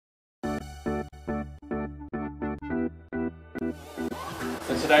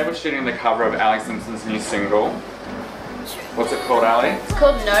Today we're shooting the cover of Alli Simpson's new single. What's it called, Alli? It's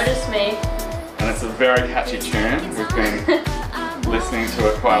called Notice Me. And it's a very catchy tune. We've been listening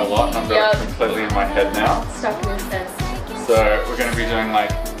to it quite a lot and I've got it completely in my head now. Stuck in his head. So we're going to be doing like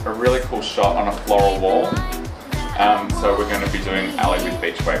a really cool shot on a floral wall. So we're going to be doing Alli with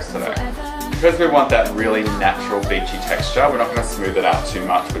beach waves today. Because we want that really natural beachy texture, we're not going to smooth it out too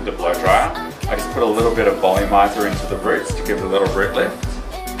much with the blow dryer. I just put a little bit of volumizer into the roots to give it a little root lift.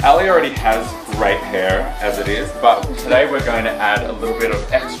 Alli already has great hair as it is, but today we're going to add a little bit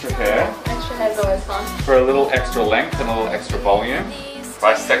of extra hair. Extra hair's always fun. For a little extra length and a little extra volume.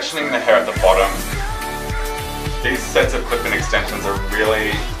 By sectioning the hair at the bottom, these sets of clip-in extensions are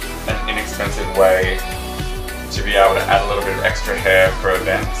really an inexpensive way to be able to add a little bit of extra hair for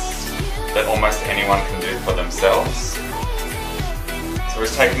events that almost anyone can do for themselves. So we're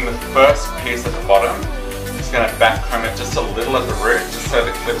taking the first piece at the bottom, just going to back comb it just a little at the root, just so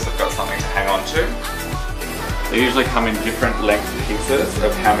the clips have got something to hang on to. They usually come in different length pieces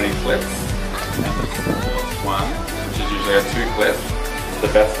of how many clips. And the smallest one, which is usually a 2 clip, is the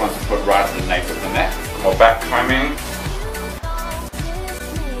best one to put right at the nape of the neck. Or back combing.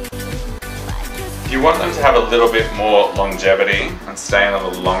 If you want them to have a little bit more longevity and stay in a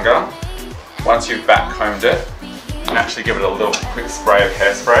little longer, once you've back combed it, you can actually give it a little quick spray of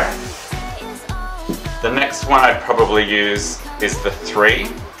hairspray. The next one I'd probably use is the 3.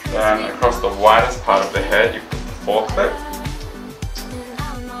 Then across the widest part of the head, you put the 4 clip.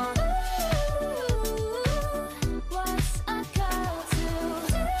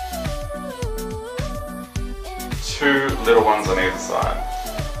 Two little ones on either side.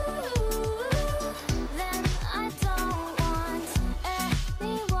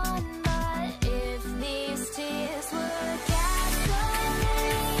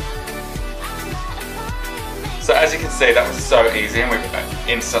 So as you can see, that was so easy and we've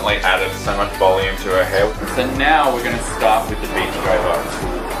instantly added so much volume to her hair. So now we're going to start with the beach waver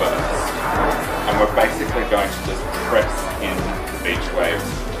tool first. And we're basically going to just press in the beach waves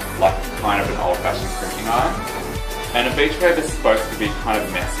like kind of an old-fashioned crimping iron. And a beach wave is supposed to be kind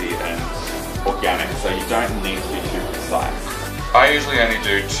of messy and organic, so you don't need to be too precise. I usually only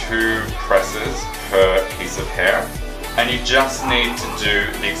do 2 presses per piece of hair. And you just need to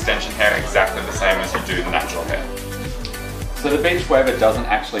do the extension hair exactly the same as you do the natural hair. So the beach waver doesn't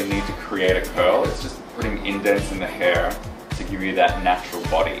actually need to create a curl, it's just putting indents in the hair to give you that natural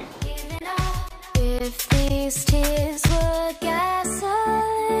body. If these tears were gasoline,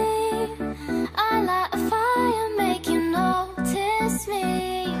 I light a fire, make you notice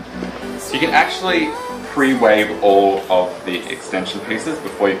me. So you can actually pre-wave all of the extension pieces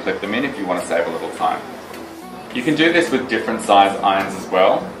before you clip them in if you want to save a little time. You can do this with different size irons as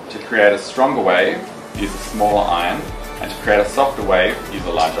well. To create a stronger wave, use a smaller iron, and to create a softer wave, use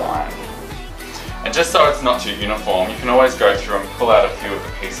a larger iron. And just so it's not too uniform, you can always go through and pull out a few of the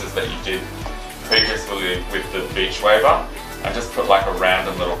pieces that you did previously with the beach waver, and just put like a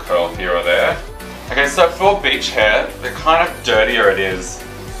random little curl here or there. Okay, so for beach hair, the kind of dirtier it is,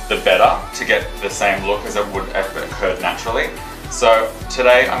 the better, to get the same look as it would have occurred naturally. So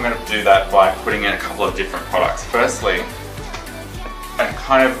today I'm going to do that by putting in a couple of different products. Firstly, a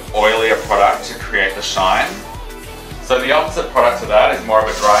kind of oilier product to create the shine. So the opposite product to that is more of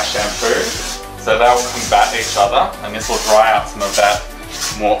a dry shampoo. So they will combat each other and this will dry out some of that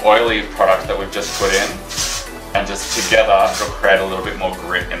more oily product that we've just put in. And just together it'll create a little bit more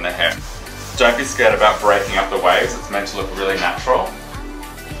grit in the hair. Don't be scared about breaking up the waves, it's meant to look really natural.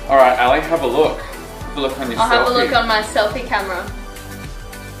 Alright, Alli, have a look. Have a look on your selfie. I'll have a look on my selfie camera.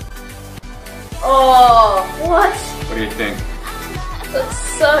 Oh, what? What do you think? Looks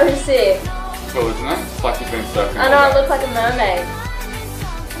so sick. Cool, isn't it? It's like you've been surfing. I know, I look like a mermaid.